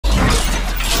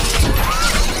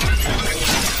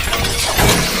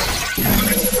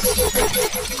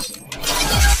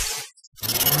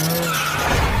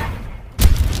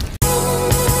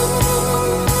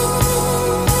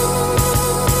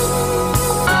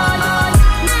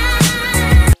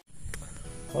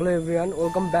Everyone,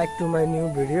 welcome back to my new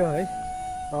video है।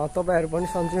 तपाईहरु पनि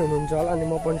सन्चै हुनुहुन्छ होला अनि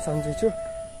म पनि सन्चै छु।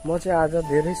 म चाहिँ आज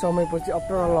धेरै समयपछि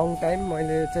आफ्टर अ लङ टाइम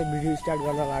मैले चाहिँ भिडियो स्टार्ट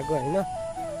गर्न लाग्यो हैन।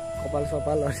 कपाल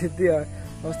सपाल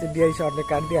अस्ति डिआई सरले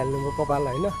काटिदिहाल्नु भयो कपाल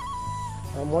हैन।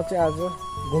 म चाहिँ आज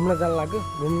घुम्न जान लाग्यो।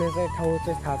 घुम्ने चाहिँ ठाउँ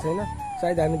चाहिँ थाहा छैन,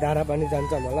 सायद हामी धारापानी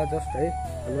जान्छौँ होला जस्ट है।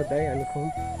 हाम्रो दाइ अनि खुम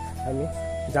हामी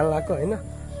जान लाग्यो हैन।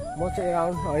 म चाहिँ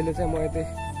अराउन्ड अहिले चाहिँ म यतै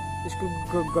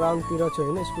स्कुलको ग्राउन्डतिर छु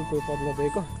हैन। स्कुलको पढ्न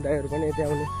गएको दाइहरु पनि यतै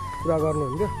आउने कुरा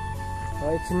गर्नुहुन्थ्यो।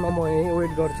 एकछिनमा म यहीँ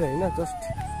वेट गर्छु हैन। Just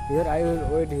here I will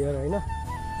weight here हैन।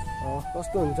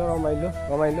 कस्तो हुन्छ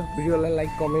रमाइलो भिडियोलाई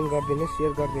लाइक कमेन्ट गरिदिने,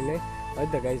 सेयर गरिदिने है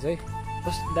त गाइज है।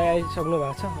 जस्ट दाइ आइसक्नु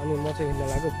भएको छ अनि म चाहिँ हिँड्न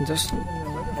लाग्यो। जस्ट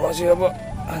म चाहिँ अब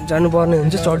जानुपर्ने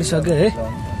हुन्छ, चढिसक्यो है।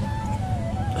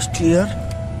 Just here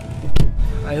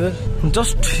I will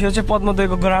just यो चाहिँ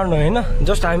पद्मदेवको ग्राउन्ड हो हैन।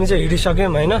 जस्ट हामी चाहिँ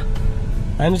हिँडिसक्यौँ हैन।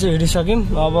 हामी चाहिँ हिँडिसक्यौँ।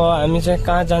 अब हामी चाहिँ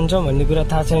कहाँ जान्छौँ भन्ने कुरा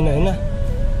थाहा छैन हैन।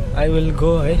 आई विल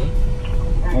गो है।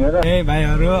 ए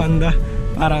भाइहरू अन्त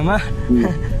पारामा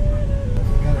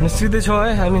निस्किँदैछौँ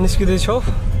है। हामी निस्किँदैछौँ।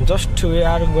 जस्ट वी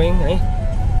आर गोइङ है।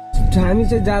 हामी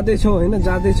चाहिँ जाँदैछौँ होइन,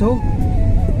 जाँदैछौँ।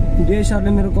 डिआई सरले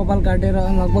मेरो कपाल काटेर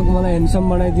लगभग मलाई ह्यान्डसम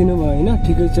बनाइदिनु भयो होइन।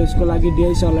 ठिकै छ, यसको लागि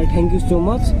डिआई सरलाई थ्याङ्क यू सो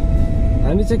मच।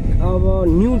 हामी चाहिँ अब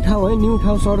न्यू ठाउँ है, न्यू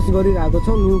ठाउँ सर्च गरिरहेको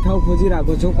छौँ, न्यू ठाउँ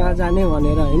खोजिरहेको छौँ कहाँ जाने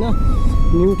भनेर होइन।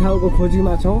 न्यू ठाउँको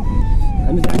खोजीमा छौँ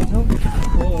हामी, जान्छौँ।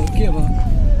 के भयो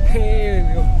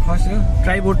यो खस्यो,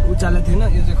 ट्राइपोड उचालेको थिएन,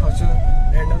 यो चाहिँ खस्यो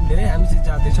ऱ्यान्डमली है। हामी चाहिँ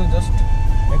जाँदैछौँ। जस्ट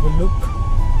यहाँको लुक,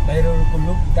 बाहिरको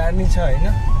लुक दामी छ होइन,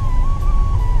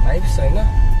 भाइब्स होइन।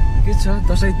 के छ,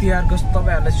 दसैँ तिहारको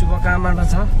तपाईँहरूलाई शुभकामना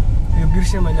छ। यो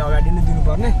बिर्सेँ मैले अगाडि नै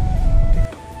दिनुपर्ने।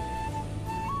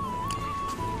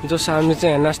 जस हामी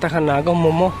चाहिँ नास्ता खान आएको,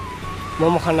 मोमो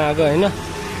खान आएको होइन।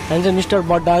 हामी चाहिँ मिस्टर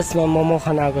बड्डाजमा मोमो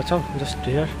खान आएको छौँ। जस्ट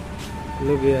हियर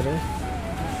लुक हियर है।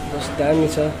 जस्ट दामी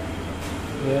छ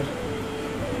हियर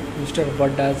मिस्टर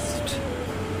बड्डाज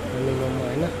भन्ने मोमो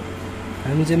होइन।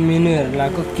 हामी चाहिँ मेनु हेरेर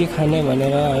लगाएको के खाने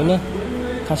भनेर होइन।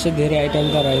 खासै धेरै आइटम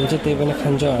त रहन्छ, त्यही पनि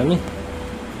खान्छौँ हामी।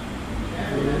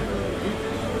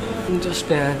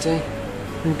 जस्ट यहाँ चाहिँ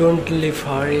डोन्ट लिभ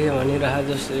हरी भनिरहेको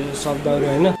जस्तो यो शब्दहरू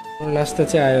होइन। नास्ता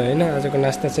चाहिँ आयो होइन। आजको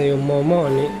नास्ता चाहिँ यो मोमो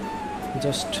अनि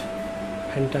जस्ट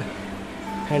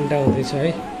फ्यान्टा हुँदैछ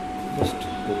है।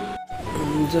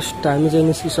 जस्ट हामी चाहिँ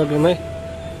निस्किसक्यौँ है।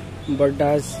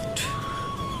 बड्डाज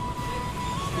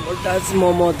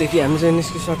मोमोदेखि हामी चाहिँ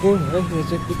निस्किसक्यौँ है। यो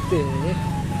चाहिँ कुद्दै है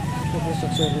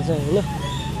सक्छ चाहिँ होइन।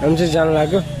 हामी चाहिँ जान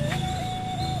लाग्यो।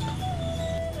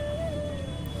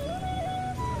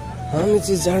 हामी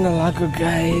चाहिँ जान लाग्यो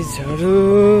गाइजहरू।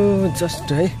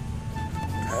 जस्ट है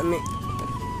हामी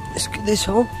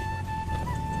निस्किँदैछौँ।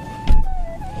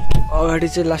 अगाडि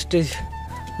चाहिँ लास्टै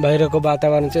बाहिरको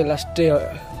वातावरण चाहिँ लास्टै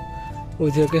उ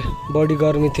थियो के, बढी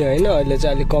गर्मी थियो होइन। अहिले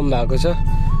चाहिँ अलिक कम भएको छ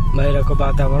बाहिरको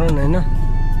वातावरण होइन।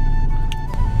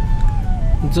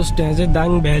 जस्ट यहाँ चाहिँ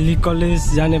दाङ भ्याली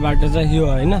कलेज जाने बाटो चाहिँ यो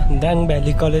होइन, दाङ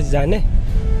भ्याली कलेज जाने।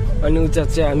 अनि उता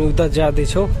चाहिँ हामी उता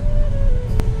जाँदैछौँ।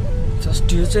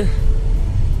 जस्ट यो चाहिँ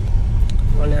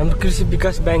अनि हाम्रो कृषि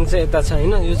विकास ब्याङ्क चाहिँ यता छ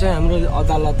होइन। यो चाहिँ हाम्रो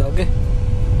अदालत हो कि,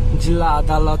 जिल्ला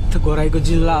अदालत, घोराइको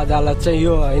जिल्ला अदालत चाहिँ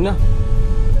यो होइन।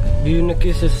 विभिन्न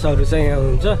केसेसहरू चाहिँ यहाँ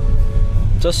हुन्छ।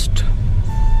 जस्ट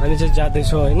हामी चाहिँ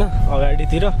जाँदैछौँ होइन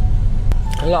अगाडितिर।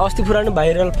 अस्ति पुरानो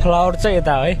भाइरल फ्लावर चाहिँ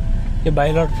यता है। यो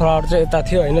भाइरल फ्लावर चाहिँ यता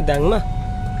थियो होइन दाङमा।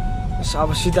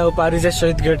 अब सिधा पारी चाहिँ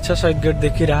शहीद गेट छ, शहीद गेट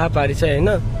देखिरह पारी चाहिँ होइन।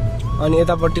 अनि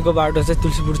यतापट्टिको बाटो चाहिँ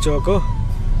तुलसीपुर चोक हो।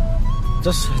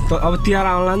 जस्ट अब तिहार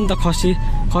आउला नि त, खसी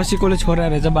कसले छोरा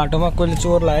रहेछ बाटोमा, कसले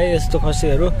चोर लाए। यस्तो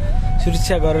खसीहरू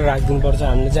सुरक्षा गरेर राखिदिनुपर्छ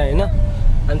हामीले चाहिँ होइन।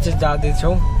 हामी चाहिँ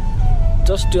जाँदैछौँ।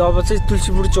 जस्ट अब चाहिँ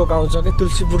तुलसीपुर चोक आउँछ कि,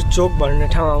 तुलसीपुर चोक भन्ने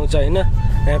ठाउँ आउँछ होइन।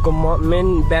 यहाँको मेन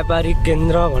व्यापारिक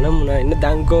केन्द्र भनौँ न होइन,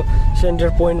 दाङको सेन्टर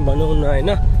पोइन्ट भनौँ न होइन,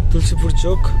 तुलसीपुर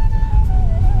चोक।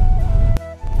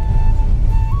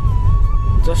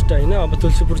 जस्ट होइन अब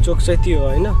तुलसीपुर चोक चाहिँ त्यो हो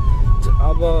होइन।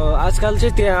 अब आजकल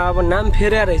चाहिँ त्यहाँ अब नाम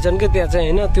फेरेर रहेछन् कि त्यहाँ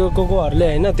चाहिँ होइन। त्यो कोहरूले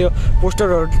होइन त्यो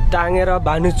पोस्टरहरू टाँगेर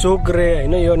भानु चोक रे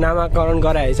होइन यो नामाकरण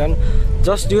गराएछन्।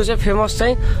 जस्ट यो चाहिँ फेमस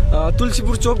चाहिँ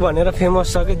तुलसीपुर चोक भनेर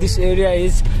फेमस छ कि, this area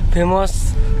is famous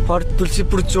for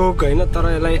Tulsipur चोक होइन। तर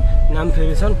यसलाई नाम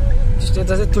फेरेछन्। जस्तो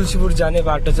यता चाहिँ तुलसीपुर जाने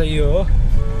बाटो चाहिँ यो हो।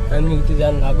 हामी उति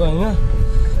जानु लाग्यो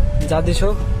होइन।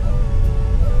 जाँदैछौँ।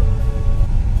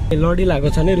 लडिरहेको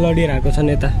छन् है, लडिरहेको छन्,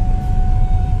 यता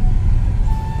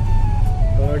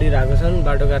लडिरहेको छन्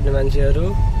बाटो काट्ने मान्छेहरू।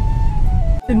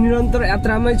 निरन्तर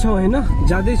यात्रामै छौँ होइन,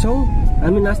 जाँदैछौँ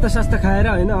हामी नास्ता सास्ता खाएर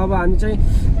होइन। अब हामी चाहिँ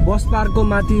बस पार्कको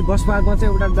माथि, बस पार्कमा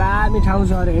चाहिँ एउटा दामी ठाउँ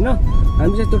छ अरे होइन।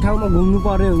 हामी चाहिँ त्यो ठाउँमा घुम्नु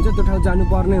पर्ने हुन्छ, त्यो ठाउँ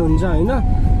जानुपर्ने हुन्छ होइन।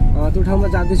 त्यो ठाउँमा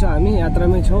जाँदैछौँ हामी,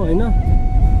 यात्रामै छौँ होइन।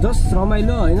 जस्ट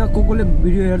रमाइलो होइन। कसले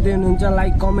भिडियो हेर्दै हुनुहुन्छ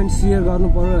लाइक कमेन्ट सेयर गर्नु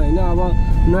पर्यो होइन। अब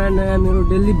नयाँ नयाँ मेरो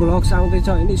डेली भ्लग्स आउँदैछ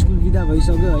होइन, स्कुल बिदा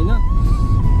भइसक्यो होइन।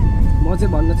 म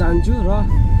चाहिँ भन्न चाहन्छु र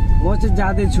म चाहिँ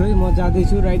जाँदैछु है, म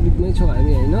जाँदैछु, राइट विथमै छौँ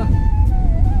हामी होइन।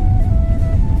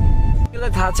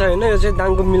 त्यसलाई थाहा छ होइन, यो चाहिँ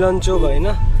दाङको मिलन चोक होइन,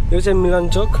 यो चाहिँ मिलन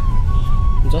चोक।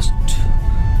 जस्ट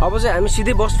अब चाहिँ हामी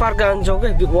सिधै बस पार्क जान्छौँ क्या,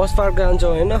 बस पार्क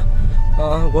जान्छौँ होइन।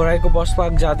 घोराईको बस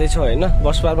पार्क जाँदैछौँ होइन,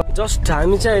 बस पार्क। जस्ट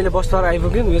हामी चाहिँ अहिले बस पार्क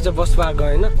आइपुग्यौँ, यो चाहिँ बस पार्क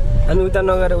होइन। हामी उता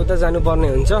नगएर उता जानुपर्ने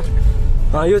हुन्छ।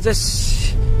 यो चाहिँ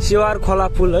सिवार खोला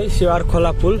पुल है, सिवार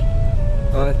खोला पुल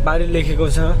पारी लेखेको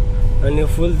छ। अनि यो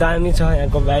फुल दामी छ,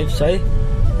 यहाँको भाइब्स है।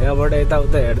 यहाँबाट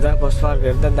यताउता हेर्दा बस पार्क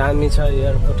हेर्दा दामी छ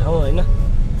यहाँको ठाउँ होइन।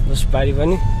 बस पारी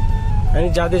पनि हामी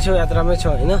जाँदैछौँ, यात्रामै छ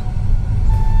होइन।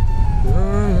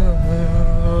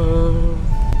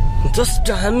 जस्ट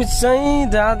हामी चाहिँ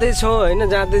जाँदैछौँ होइन,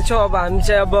 जाँदैछौँ। अब हामी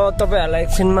चाहिँ अब तपाईँहरूलाई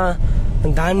एकछिनमा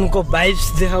धानको भाइब्स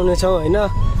देखाउनेछौँ होइन,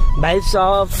 भाइब्स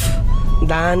अफ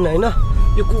धान होइन।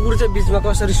 यो कुकुर चाहिँ बिचमा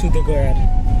कसरी सुतेको यार,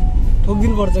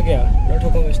 ठोकिदिनु पर्छ क्या,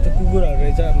 नठोकाउँ यस्तो कुकुरहरू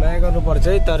रहेछ, माया गर्नुपर्छ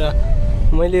है। तर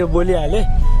मैले यो बोलिहालेँ।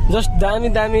 जस्ट दामी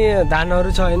दामी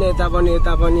धानहरू छ होइन, यता पनि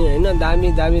होइन,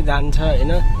 दामी दामी धान छ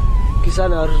होइन।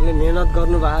 किसानहरूले मेहनत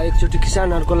गर्नुभयो, एकचोटि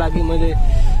किसानहरूको लागि मैले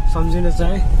सम्झिन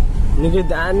चाहेँ। निकै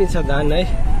दामी छ धान है,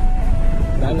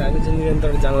 धान हामी चाहिँ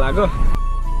निरन्तर जान लाग्यो।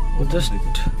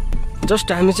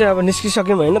 जस्ट हामी चाहिँ अब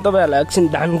निस्किसक्यौँ होइन। तपाईँहरूलाई एकछिन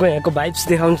धानको यहाँको भाइब्स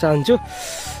देखाउन चाहन्छु।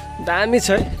 दामी छ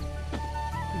है,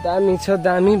 दामी छ,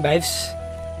 दामी भाइब्स,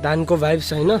 धानको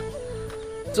भाइब्स होइन।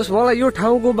 जस्ट मलाई यो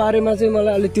ठाउँको बारेमा चाहिँ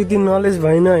मलाई अलिक त्यति नलेज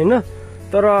भएन होइन,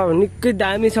 तर निकै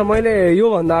दामी छ। मैले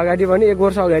योभन्दा अगाडि पनि 1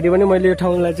 वर्ष अगाडि पनि मैले यो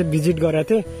ठाउँलाई चाहिँ भिजिट गरेको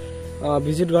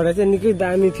थिएँ, निकै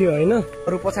दामी थियो होइन।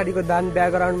 अरू पछाडिको धान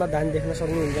ब्याकग्राउन्डमा धान देख्न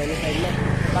सक्नुहुन्छ होइन, साइडमा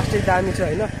लास्टै दामी छ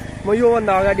होइन। म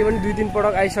योभन्दा अगाडि पनि 2-3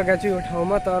 पटक आइसकेको छु यो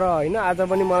ठाउँमा, तर होइन आज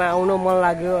पनि मलाई आउन मन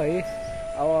लाग्यो है।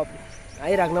 अब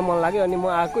आइराख्न मन लाग्यो अनि म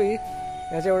आएको।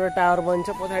 यहाँ चाहिँ एउटा टावर पनि छ,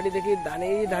 पछाडिदेखि धानै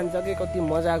धान छ कि कति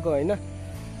मजाको होइन,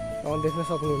 देख्न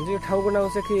सक्नुहुन्छ। यो ठाउँको नाउँ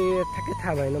चाहिँ के ठ्याक्कै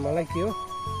थाहा भएन मलाई के हो।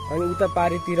 अनि उता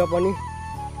पारीतिर पनि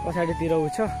पछाडितिर उ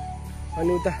छ,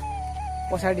 अनि उता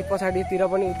पछाडितिर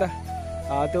पनि उता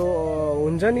त्यो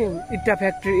हुन्छ नि इट्टा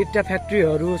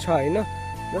फ्याक्ट्रीहरू छ होइन।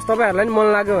 जस तपाईँहरूलाई पनि मन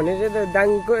लाग्यो भने चाहिँ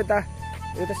दाङको यता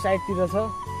साइडतिर छ,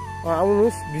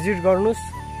 आउनुहोस्, भिजिट गर्नुहोस्,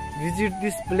 भिजिट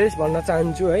दिस प्लेस भन्न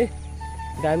चाहन्छु है।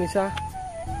 दामी छ,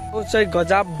 त्यो चाहिँ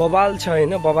गजब बबाल छ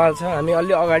होइन, बबाल छ। हामी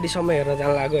अलि अगाडिसम्म हेरेर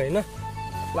जान लाग्यो होइन,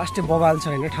 लास्टै बबाल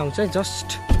छ होइन ठाउँ चाहिँ। जस्ट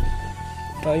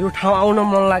यो ठाउँ आउन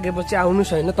मन लागेपछि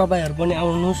आउनुहोस् होइन, तपाईँहरू पनि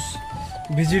आउनुहोस्,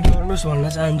 भिजिट गर्नुहोस् भन्न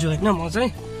चाहन्छु होइन म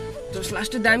चाहिँ। जस्ट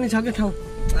लास्टै दामी छ क्या ठाउँ,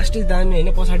 लास्टै दामी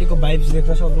होइन। पछाडिको भाइब्स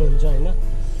देख्न सक्नुहुन्छ होइन।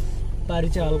 पारी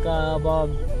चाहिँ हल्का अब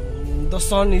द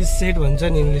सन इज सेट भन्छ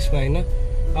नि इङ्ग्लिसमा होइन।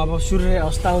 अब सूर्य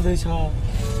अस्ताउँदैछ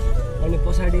अनि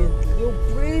पछाडि यो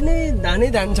पुरै नै धानै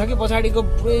धान छ कि, पछाडिको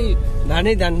पुरै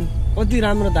धानै धान, कति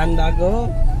राम्रो धान भएको हो,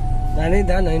 धानै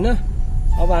धान होइन।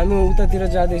 अब हामी उतातिर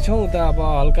जाँदैछौँ, उता अब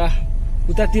हल्का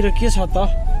उतातिर के छ त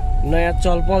नयाँ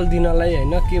चलपल दिनलाई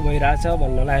होइन, के भइरहेछ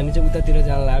भन्नलाई हामी चाहिँ उतातिर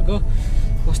जान लागेको।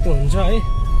 कस्तो हुन्छ है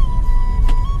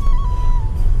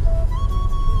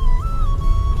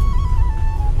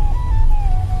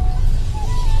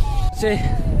चाहिँ।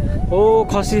 ओ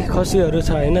खसीहरू छ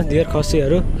होइन, धेर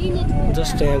खसीहरू।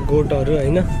 जस्ट यहाँ गोठहरू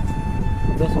होइन,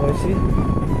 जस्ट भैँसी,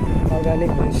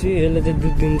 अर्ग्यानिक भैँसी, यसले चाहिँ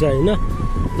दुध दिन्छ होइन।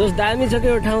 जस्ट दामी छ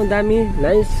क्या यो ठाउँ, दामी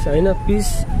नाइस होइन, पिस,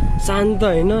 शान्त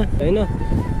होइन।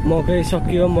 मकै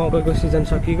सकियो, मकैको सिजन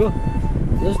सकिएको।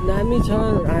 जस्ट दामी छ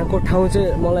आएको ठाउँ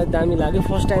चाहिँ, मलाई दामी लाग्यो।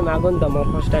 फर्स्ट टाइम आएको नि त म,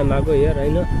 फर्स्ट टाइम आएको हेर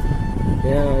होइन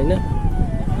यहाँ होइन।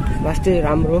 लास्टै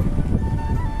राम्रो।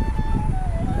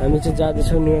 हामी चाहिँ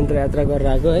जाँदैछौँ, निरन्तर यात्रा गरेर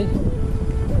आएको है।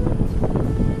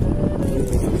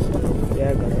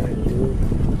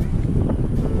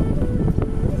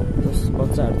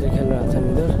 बच्चाहरू चाहिँ खेलिरहेको छ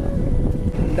नि।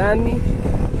 दामी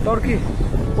टर्की,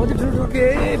 कति ठुलो टर्की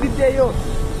ए विद्या, यो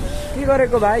के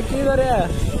गरेको भाइ, के गरे,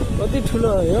 कति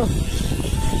ठुलो यो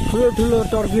ठुलो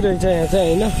टर्की रहेछ यहाँ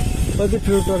चाहिँ होइन। कति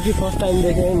ठुलो टर्की फर्स्ट टाइम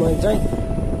देखेँ है मैले चाहिँ।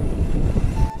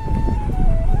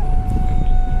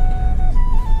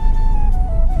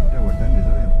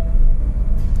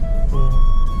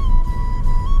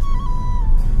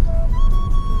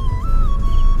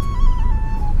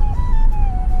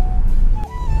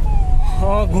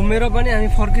 घुमेर पनि हामी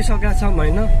फर्किसकेका छौँ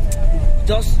होइन।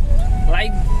 जस्ट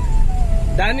लाइक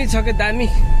दामी छ क्या, दामी,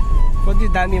 कति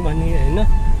दामी भन्ने होइन।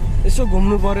 यसो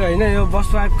घुम्नु पर्यो होइन। यो बस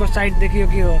पार्कको साइडदेखि यो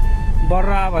के हो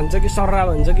बर्रा भन्छ कि सर्रा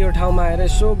भन्छ कि यो ठाउँमा आएर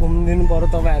यसो घुमिदिनु पर्यो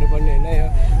तपाईँहरू पनि होइन। यो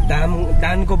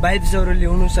धानको भाइब्सहरू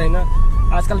ल्याउनुहोस् होइन।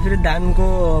 आजकल फेरि धानको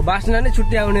बास्ना नै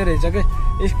छुट्टै आउने रहेछ क्या।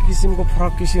 एक किसिमको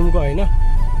फरक किसिमको होइन।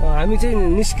 हामी चाहिँ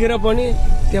निस्केर पनि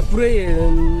त्यहाँ पुरै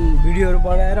भिडियोहरू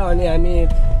बनाएर अनि हामी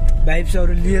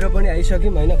भाइब्सहरू लिएर पनि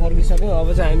आइसक्यौँ होइन, फर्किसक्यौँ। अब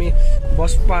चाहिँ हामी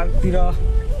बस पार्कतिर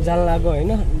जान लाग्यो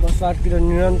होइन। बस पार्कतिर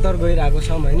निरन्तर गइरहेको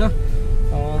छौँ होइन,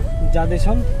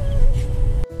 जाँदैछौँ।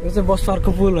 यो चाहिँ बस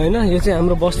पार्कको पुल होइन, यो चाहिँ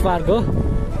हाम्रो बस पार्क हो।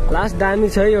 लास्ट दामी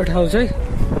छ यो ठाउँ चाहिँ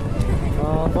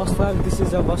bus park. This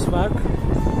is a bus park.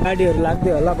 गाडीहरू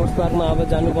लाग्दै होला बस पार्कमा, अब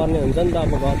जानुपर्ने हुन्छ नि त,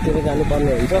 अब घरतिर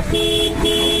जानुपर्ने हुन्छ।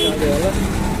 जाँदै होला,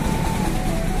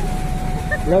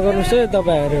 नगर्नुहोस् है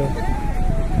तपाईँहरू।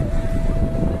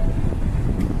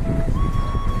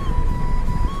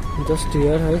 जस्ट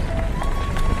हियर है,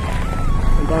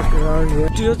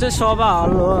 यो चाहिँ सभा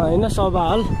हल हो होइन, सभा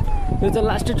हल। यो चाहिँ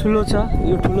लास्टै ठुलो छ,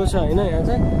 यो ठुलो छ होइन। यहाँ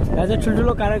चाहिँ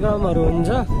ठुल्ठुलो कार्यक्रमहरू हुन्छ।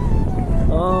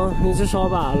 यो चाहिँ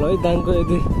सभा हल है दाङको।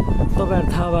 यदि तपाईँहरू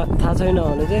थाहा छैन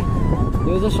भने चाहिँ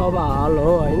यो चाहिँ सभा हल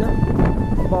हो होइन।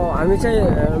 अब हामी चाहिँ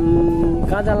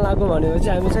कहाँ जान लाग्यो भनेपछि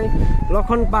हामी चाहिँ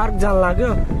लखन पार्क जान लाग्यो।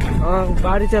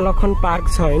 बारी चाहिँ लखन पार्क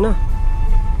छ होइन।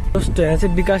 जस्ट यहाँ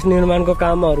चाहिँ विकास निर्माणको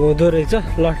कामहरू हुँदो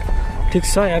रहेछ। ल ठिक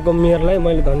छ, यहाँको मेयरलाई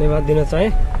मैले धन्यवाद दिन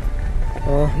चाहेँ।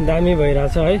 दामी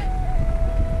भइरहेछ है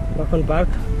लखन पार्क।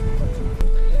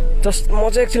 जस्ट म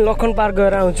चाहिँ एकछिन लखन पार्क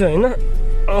गएर आउँछु होइन।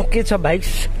 के छ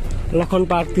भाइक्स लखन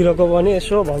पार्कतिरको पनि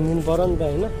यसो भनिदिनु पर्यो नि त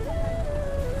होइन।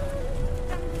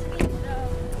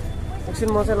 एकछिन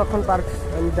म चाहिँ लखन पार्क,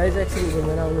 हामी दाइ चाहिँ एकछिन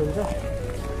घुमेर आउनुहुन्छ।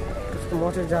 जस्तो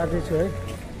म चाहिँ जाँदैछु है।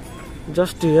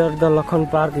 Just here the Lakhan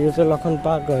park. यो चाहिँ लखन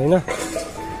पार्क होइन।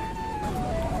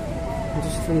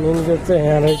 जस्तो मेन गेट चाहिँ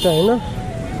यहाँ रहेछ होइन।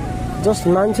 जस्ट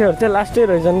मान्छेहरू चाहिँ लास्टै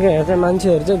रहेछन् क्या यहाँ चाहिँ।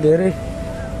 मान्छेहरू चाहिँ धेरै,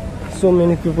 so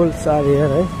many people's are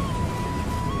here है।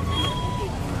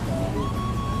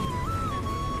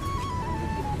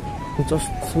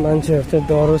 जस्ट मान्छेहरू चाहिँ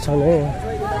डह्रो छन् है।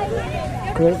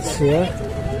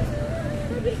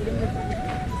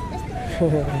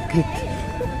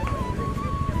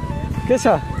 के छ,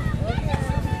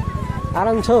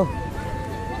 आराम छौ?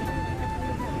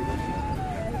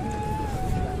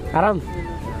 आराम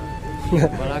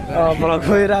ब्लग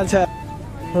गइरहेछ।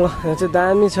 ल यहाँ चाहिँ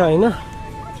दामी छ होइन।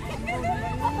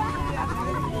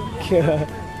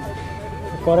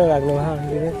 कराइ राख्नु भयो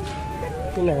आन्टीले,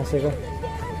 किन हाँसेको?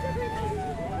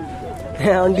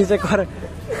 यहाँ आन्टी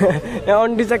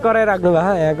चाहिँ कराइराख्नु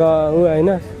भयो यहाँको ऊ होइन।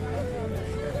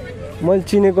 मैले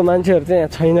चिनेको मान्छेहरू चाहिँ यहाँ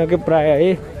छैन कि प्राय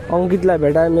है। अङ्कितलाई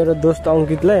भेटाएँ, मेरो दोस्त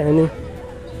अङ्कितलाई। अनि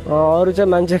अरू चाहिँ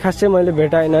मान्छे खासै मैले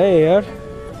भेटाइनँ है। यार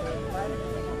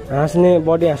हाँस्ने,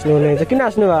 बडी हाँस्नु हुने चाहिँ किन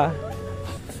हाँस्नु भयो?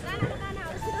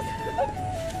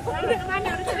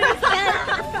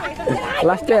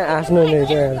 लास्टै हाँस्नु हुने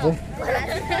चाहिँ यहाँ चाहिँ।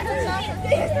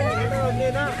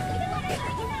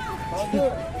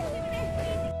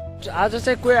 आज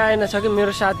चाहिँ कोही आएन छ कि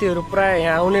मेरो साथीहरू प्राय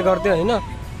यहाँ आउने गर्थ्यो होइन।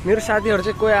 मेरो साथीहरू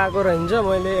चाहिँ कोही आएको रहन्छ।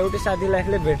 मैले एउटै साथीलाई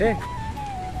भेटेँ।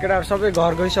 केटाहरू सबै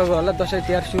घर गइसक्यो होला, दसैँ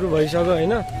तिहार सुरु भइसक्यो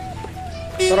होइन।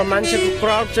 तर मान्छेको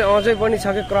क्राउड चाहिँ अझै पनि छ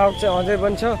कि, क्राउड चाहिँ अझै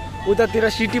पनि छ। उतातिर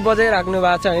सिटी बजाइराख्नु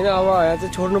भएको छ होइन। अब यहाँ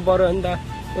चाहिँ छोड्नु पऱ्यो नि त,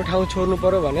 यो ठाउँ छोड्नु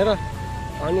पऱ्यो भनेर।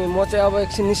 अनि म चाहिँ अब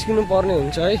एकछिन निस्किनु पर्ने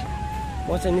हुन्छ है।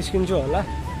 म चाहिँ निस्किन्छु होला।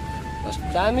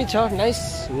 दामी छ,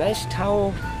 नाइस ठाउँ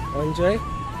भन्छु है।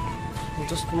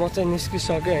 जस्ट म चाहिँ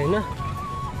निस्किसकेँ होइन।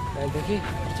 यहाँदेखि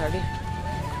पछाडि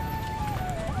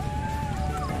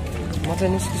म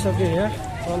चाहिँ निस्किसकेँ यार,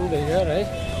 फ्रम द हियर है।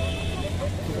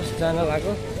 जस्ट जान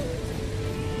लाग्यो।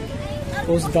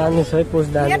 पोस्ट दामी छ है, पोस्ट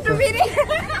दामी छ।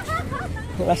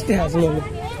 लास्टै हाँस्नु।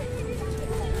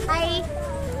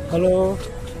 हेलो,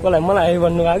 कसलाई? मलाई हाई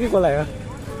भन्नुभयो कि कसलाई हो?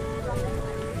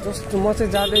 जस्ट म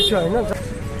चाहिँ जाँदैछु होइन।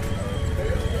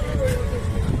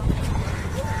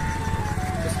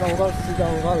 अङ्कल सिधा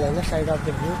अङ्कल होइन, साइड अफ द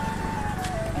भ्यू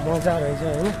मजा रहेछ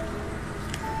होइन।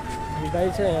 दाइ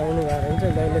चाहिँ आउनु भएको हुन्छ।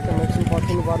 दाइले चाहिँ एकछिन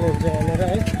पर्खिनु पर्ने हुन्छ यहाँनिर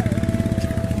है।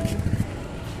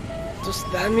 जस्ट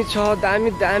दामी छ,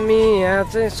 दामी। यहाँ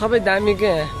चाहिँ सबै दामी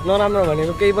के, नराम्रो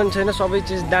भनेको केही पनि छैन। सबै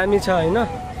चिज दामी छ होइन।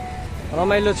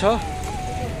 रमाइलो छ।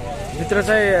 भित्र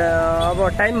चाहिँ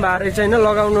अब टाइम भएर चाहिँ होइन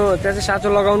लगाउनु, त्यहाँ चाहिँ साँचो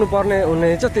लगाउनु पर्ने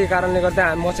हुनेछ। त्यही कारणले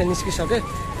गर्दा म चाहिँ निस्किसकेँ।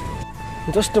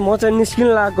 जस्ट म चाहिँ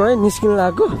निस्किन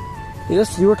लागेको।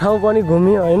 यस यो ठाउँ पनि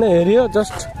घुमियो होइन, हेरियो।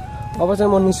 जस्ट अब चाहिँ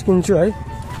म निस्किन्छु है।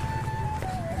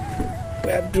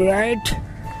 Left to right.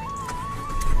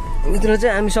 भित्र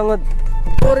चाहिँ हामीसँग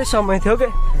थोरै समय थियो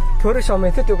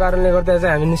त्यो कारणले गर्दा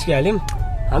चाहिँ हामी निस्किहाल्यौँ।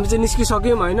 हामी चाहिँ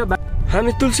निस्किसक्यौँ होइन।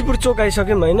 हामी तुलसीपुर चोक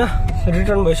आइसक्यौँ होइन।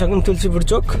 रिटर्न भइसक्यौँ तुलसीपुर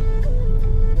चोक।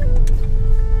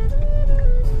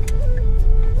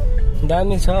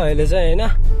 दामी छ अहिले चाहिँ होइन।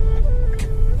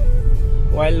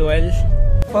 while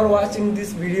for watching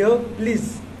this video,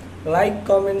 please like,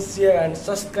 comment, share and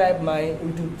subscribe my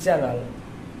YouTube channel.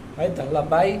 है त। ल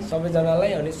बाई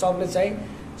सबैजनालाई। अनि सबले चाहिँ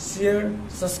शेयर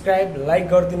सब्सक्राइब लाइक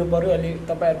गरिदिनु पर्यो। अलि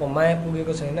तपाईहरुको माया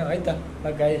पुगेको छैन है त।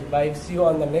 ल guys by, C you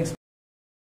on the next